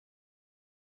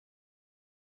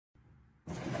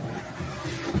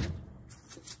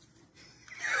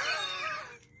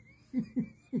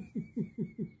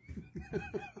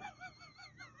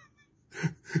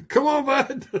Come on,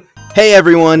 bud. Hey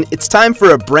everyone, it's time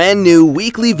for a brand new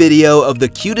weekly video of the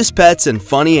cutest pets and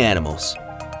funny animals.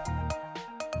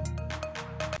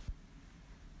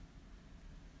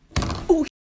 Oh,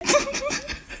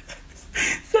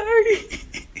 sorry.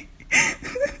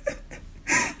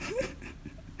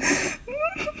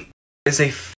 There's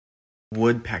a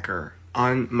woodpecker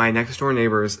on my next door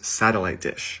neighbor's satellite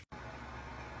dish.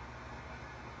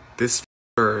 This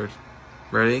bird,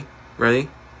 ready?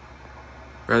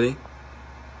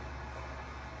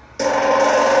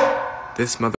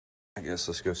 This mother. I guess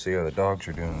let's go see how the dogs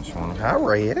are doing this morning. Hi,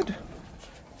 Red.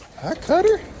 Hi,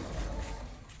 Cutter.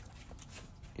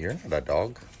 You're not a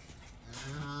dog.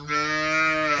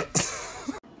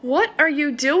 What are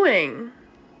you doing?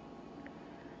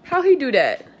 How he do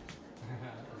that?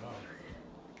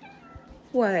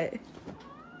 What?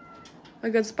 A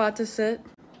good spot to sit?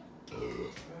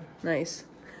 Nice.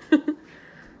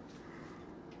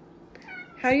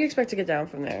 How do you expect to get down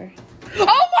from there? Oh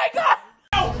my god!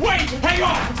 Oh, wait! Hang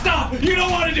on! Stop! You don't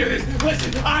want to do this!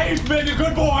 Listen, I've been a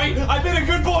good boy! I've been a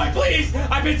good boy, please!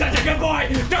 I've been such a good boy!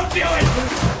 Don't do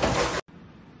it!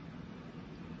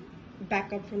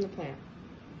 Back up from the plant.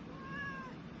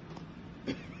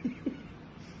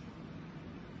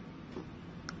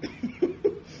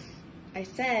 I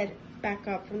said back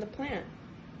up from the plant.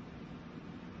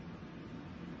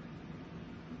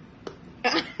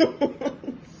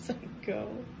 Psycho.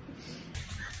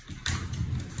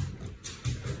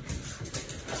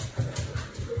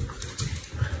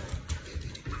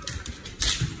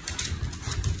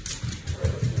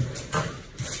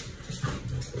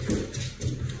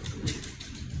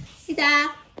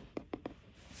 이다.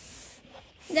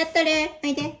 이다또래.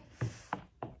 이제.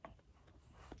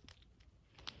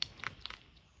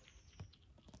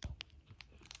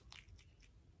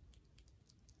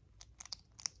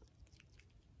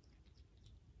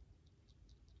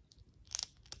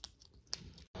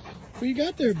 What you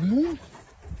got there, Boone?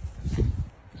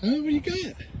 Huh? What you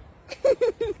got?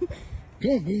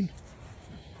 Go on, Boone.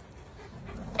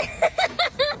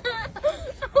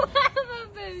 My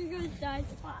baby gonna die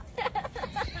spot.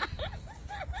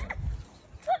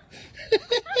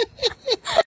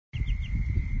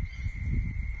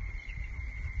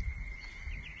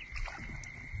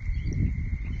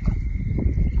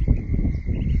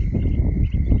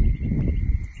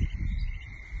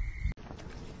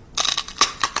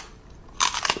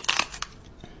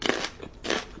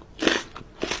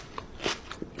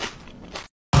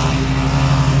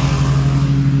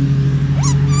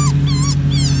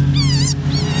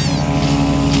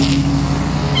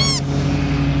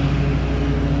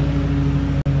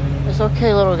 It's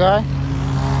okay, little guy.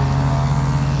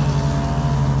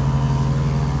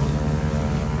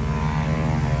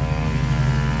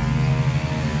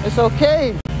 It's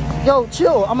okay. Yo,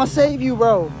 chill. I'ma save you,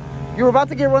 bro. You were about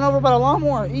to get run over by a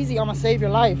lawnmower. Easy, I'ma save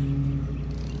your life.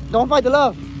 Don't fight the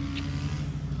love.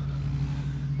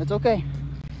 It's okay.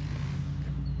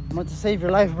 I'm about to save your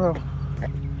life, bro.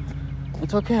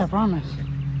 It's okay, I promise.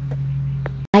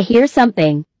 I hear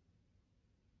something.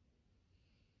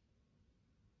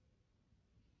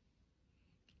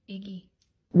 Iggy,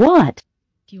 What?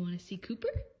 do you want to see Cooper?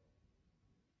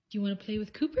 Do you want to play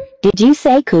with Cooper? Did you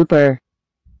say Cooper?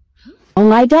 Huh? Oh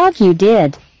my dog, you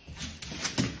did.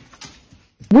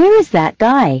 Where is that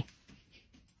guy?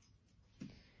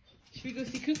 Should we go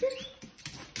see Cooper?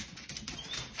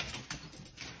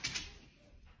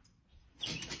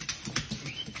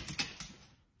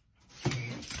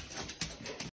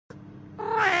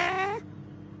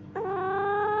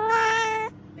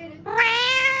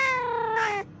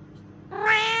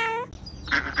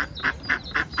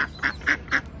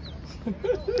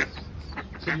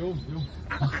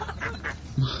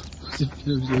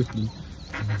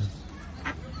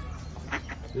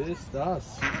 ¿Qué estás?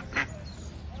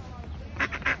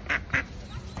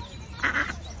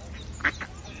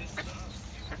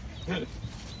 Good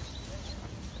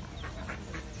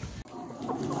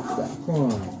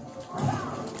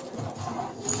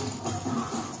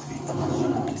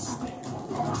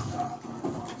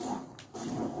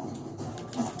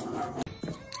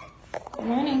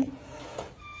morning.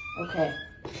 Okay.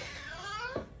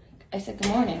 I said good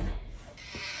morning.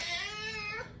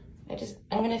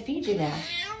 I'm gonna feed you now.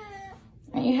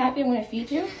 Aren't you happy I'm gonna feed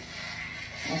you?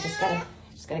 I just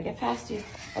gotta get past you.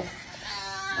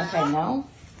 Okay, no?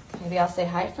 Maybe I'll say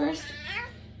hi first?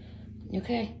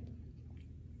 Okay.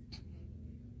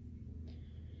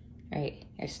 Alright,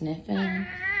 you're sniffing.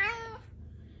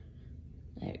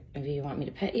 Maybe you want me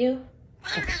to pet you?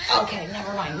 Okay,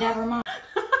 never mind.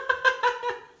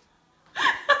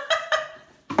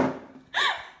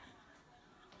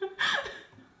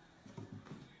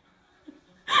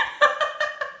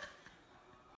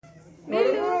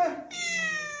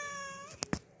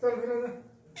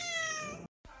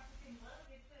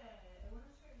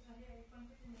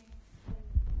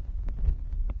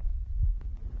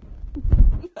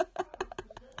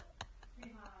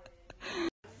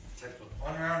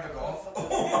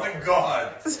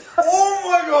 god! Oh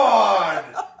my god!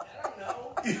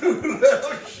 You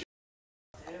little shit!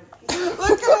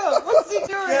 Look at him! What's he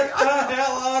doing? Get the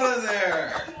hell out of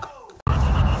there!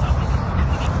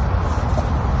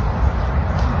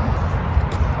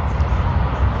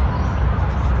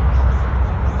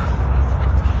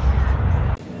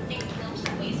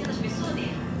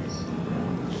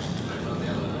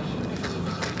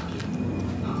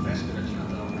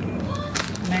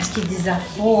 Mas que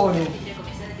desaforo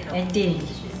é dele.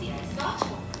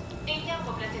 Então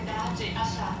vou pra cidade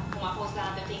achar uma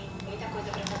pousada. Tem muita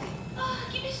coisa pra fazer. Ah,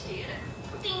 que besteira.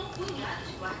 Tem um punhado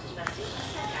de quartos vazios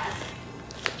nessa casa.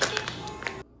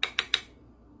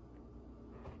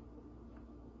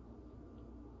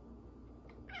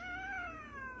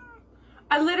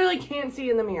 I literally can't see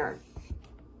in the mirror.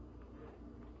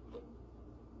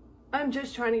 I'm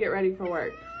just trying to get ready for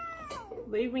work.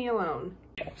 Leave me alone.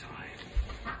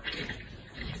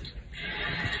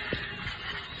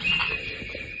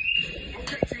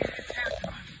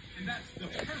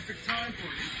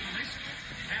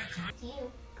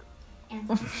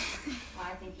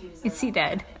 Is he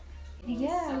dead?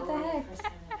 Yeah, what the heck?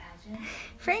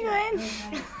 Franklin,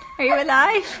 are you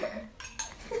alive?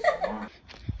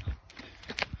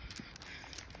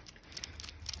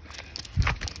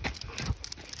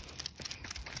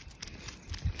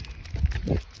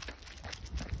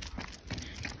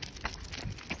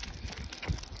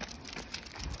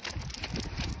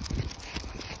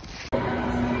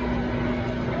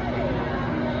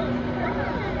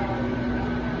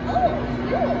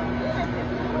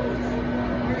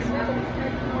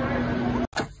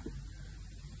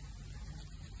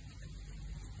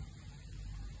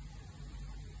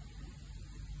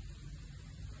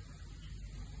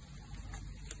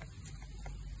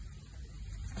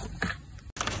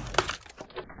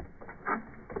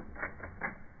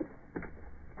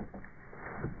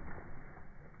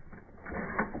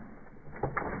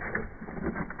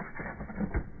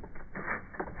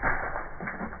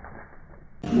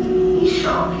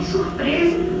 Choque,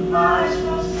 surpresa, mas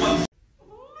você...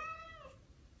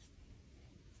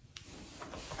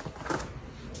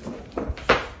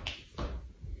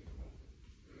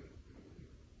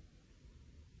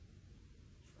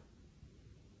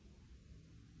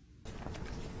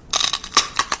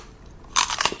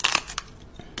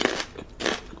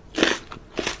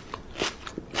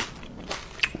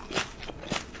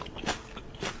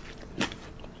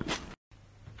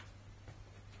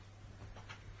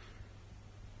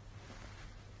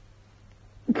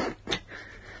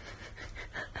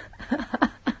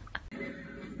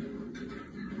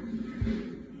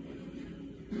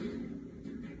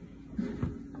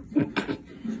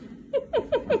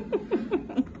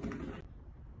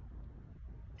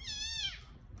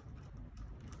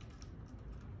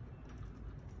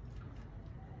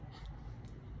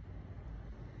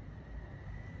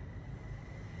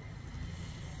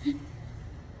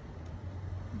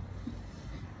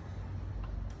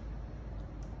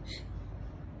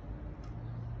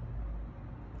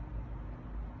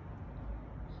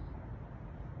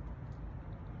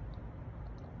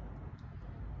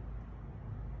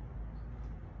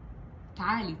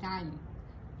 Tá ali.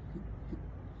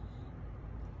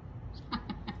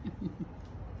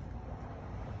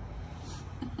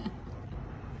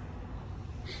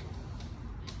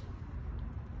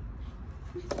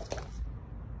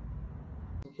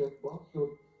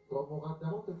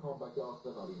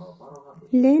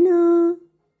 Lena.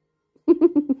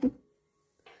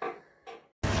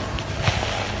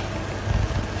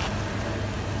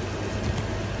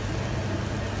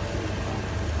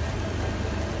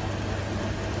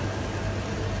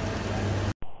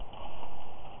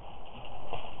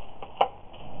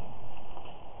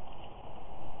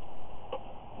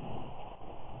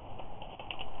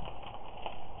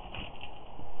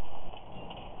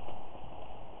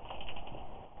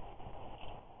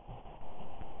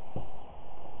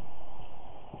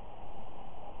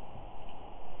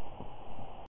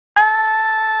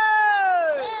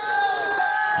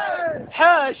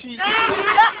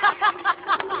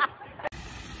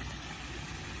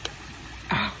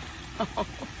 Oh,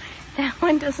 that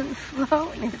one doesn't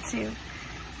float, Nisu.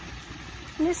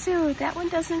 Nisu, that one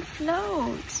doesn't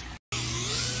float.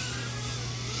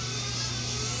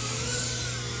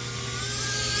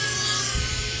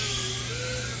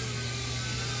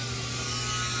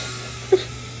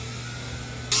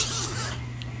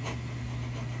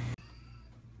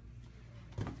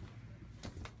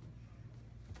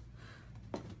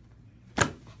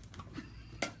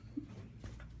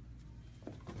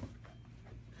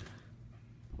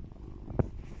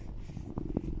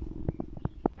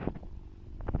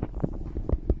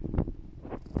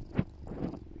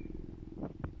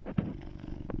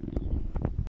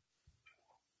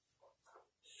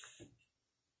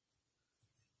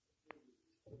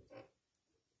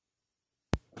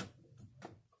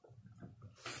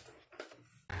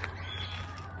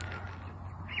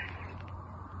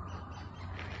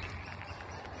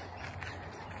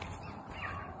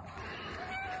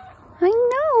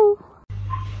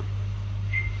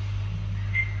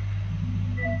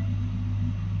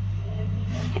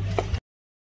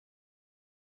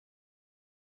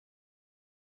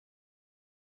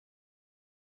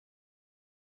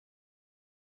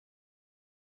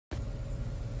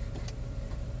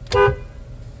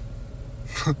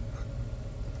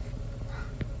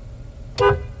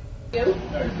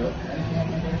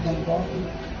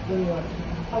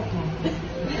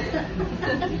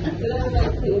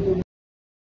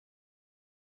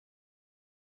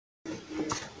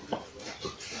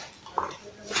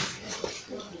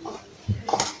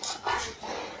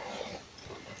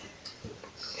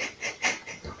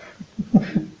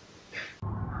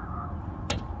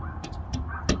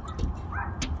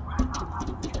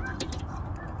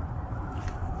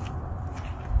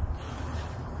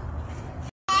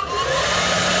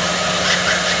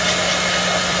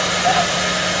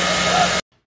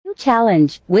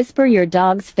 Challenge. Whisper your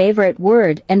dog's favorite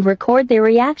word and record their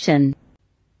reaction.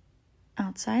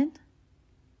 Outside?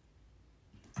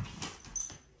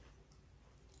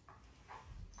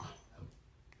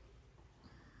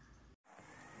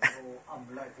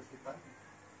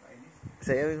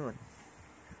 Sayawin mo.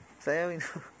 Sayawin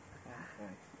mo.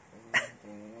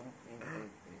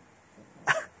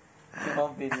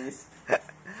 Ang bilis.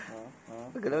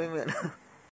 Pagalawin mo yan.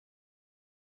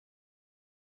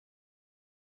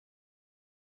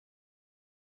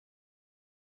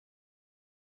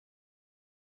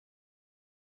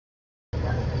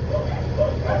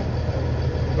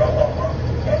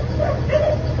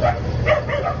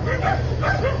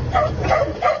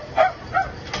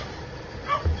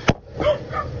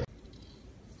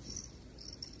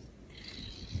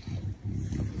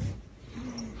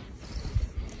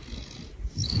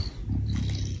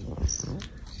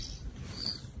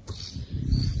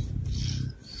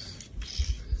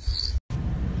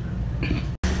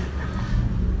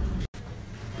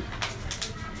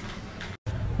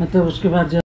 मतलब उसके बाद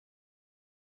जब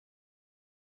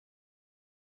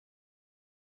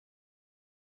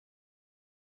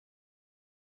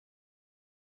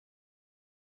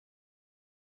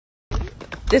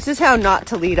This is how not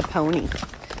to lead a pony.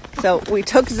 So we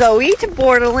took Zoe to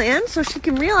Borderland so she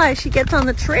can realize she gets on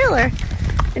the trailer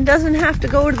and doesn't have to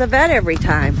go to the vet every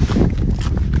time.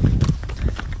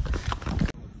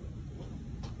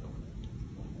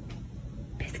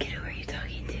 Biscuit, who are you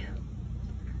talking to?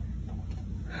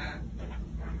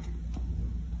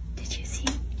 Did you see?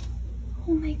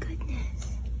 Oh my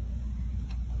goodness.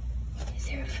 Is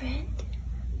there a friend?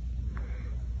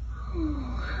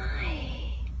 Oh, hi.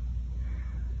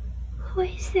 Who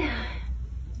is that?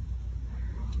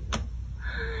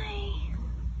 Hi.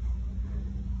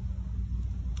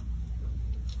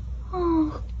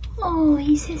 Oh,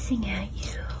 he's hissing at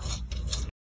you.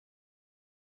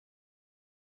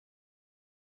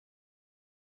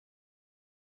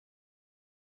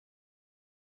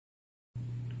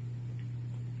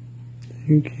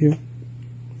 Thank you.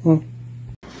 Oh.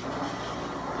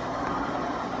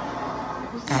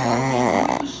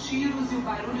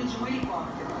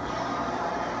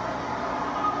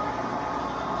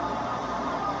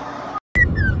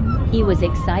 He was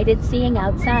excited seeing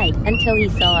outside until he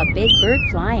saw a big bird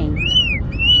flying.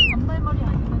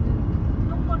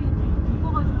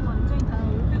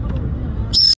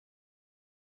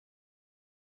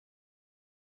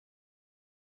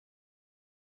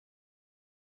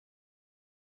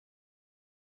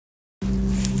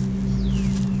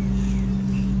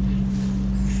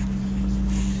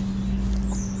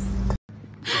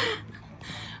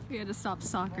 We had to stop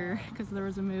soccer because there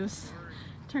was a moose.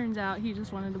 Turns out he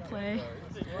just wanted to play.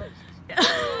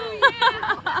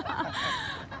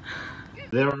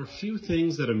 There are few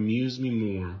things that amuse me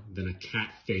more than a cat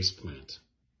faceplant.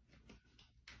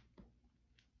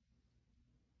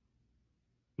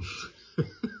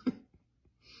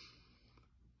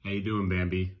 How you doing,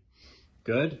 Bambi?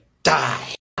 Good?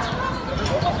 Die!